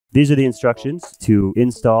These are the instructions to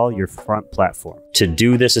install your front platform. To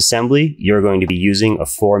do this assembly, you're going to be using a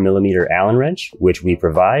 4mm Allen wrench, which we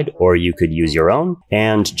provide, or you could use your own.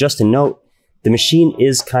 And just a note, the machine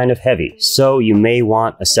is kind of heavy, so you may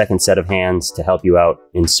want a second set of hands to help you out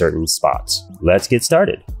in certain spots. Let's get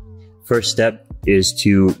started. First step is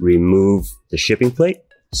to remove the shipping plate.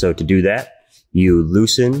 So to do that, you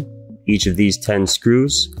loosen each of these 10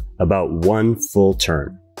 screws about 1 full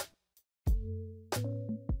turn.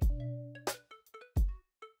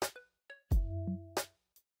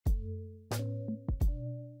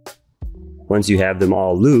 Once you have them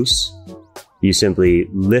all loose, you simply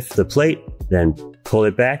lift the plate, then pull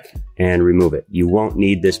it back and remove it. You won't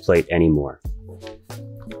need this plate anymore.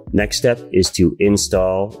 Next step is to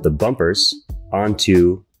install the bumpers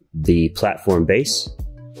onto the platform base.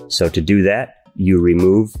 So to do that, you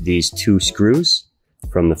remove these 2 screws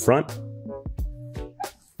from the front.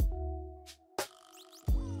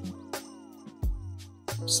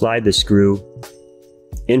 Slide the screw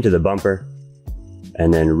into the bumper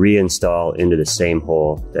and then reinstall into the same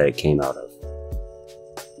hole that it came out of.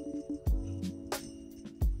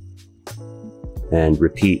 And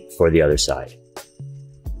repeat for the other side.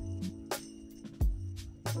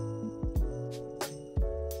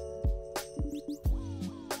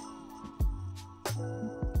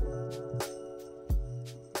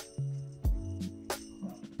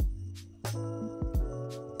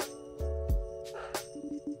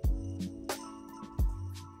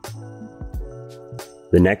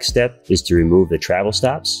 The next step is to remove the travel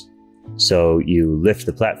stops. So you lift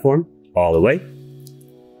the platform all the way.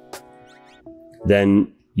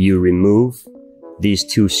 Then you remove these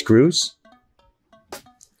 2 screws,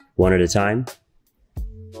 one at a time.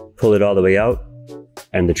 Pull it all the way out,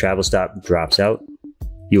 and the travel stop drops out.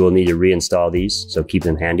 You will need to reinstall these, so keep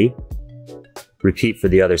them handy. Repeat for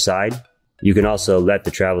the other side. You can also let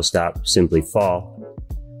the travel stop simply fall,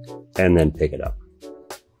 and then pick it up.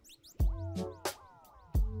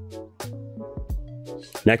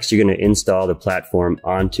 Next, you're going to install the platform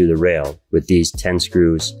onto the rail with these 10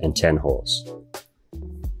 screws and 10 holes.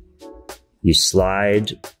 You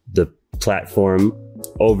slide the platform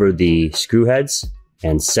over the screw heads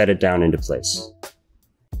and set it down into place.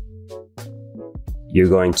 You're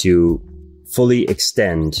going to fully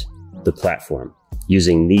extend the platform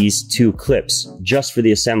using these 2 clips just for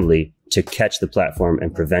the assembly to catch the platform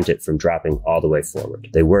and prevent it from dropping all the way forward.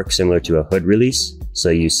 They work similar to a hood release, so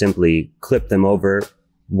you simply clip them over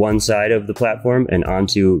one side of the platform and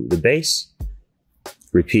onto the base.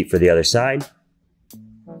 Repeat for the other side.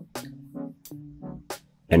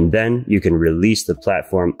 And then you can release the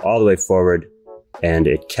platform all the way forward and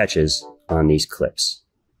it catches on these clips.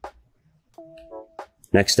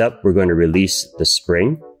 Next up, we're going to release the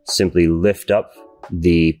spring. Simply lift up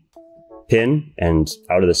the pin and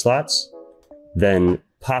out of the slots, then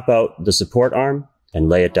pop out the support arm and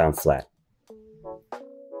lay it down flat.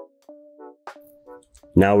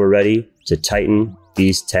 Now we're ready to tighten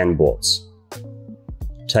these 10 bolts.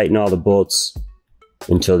 Tighten all the bolts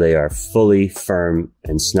until they are fully firm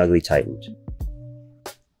and snugly tightened.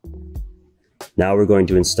 Now we're going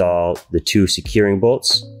to install the 2 securing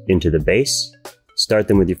bolts into the base. Start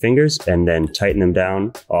them with your fingers and then tighten them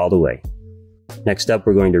down all the way. Next up,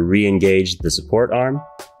 we're going to re-engage the support arm,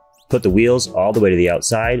 put the wheels all the way to the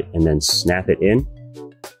outside and then snap it in.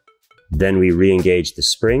 Then we re-engage the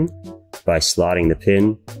spring by slotting the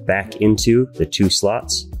pin back into the 2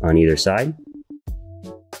 slots on either side.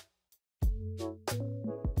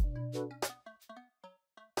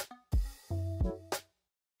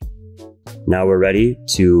 Now we're ready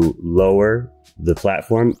to lower the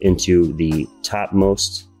platform into the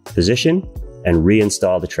topmost position and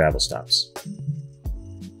reinstall the travel stops.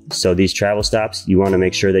 So these travel stops, you want to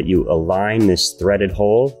make sure that you align this threaded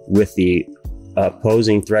hole with the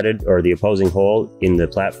opposing threaded or the opposing hole in the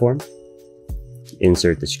platform.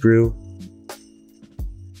 Insert the screw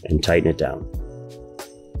and tighten it down.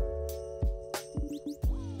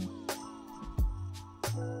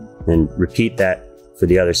 Then repeat that for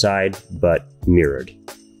the other side, but mirrored.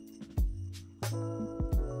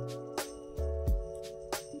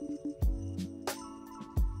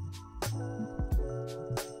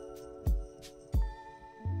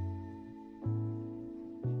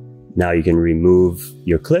 Now you can remove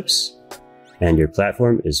your clips and your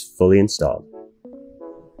platform is fully installed.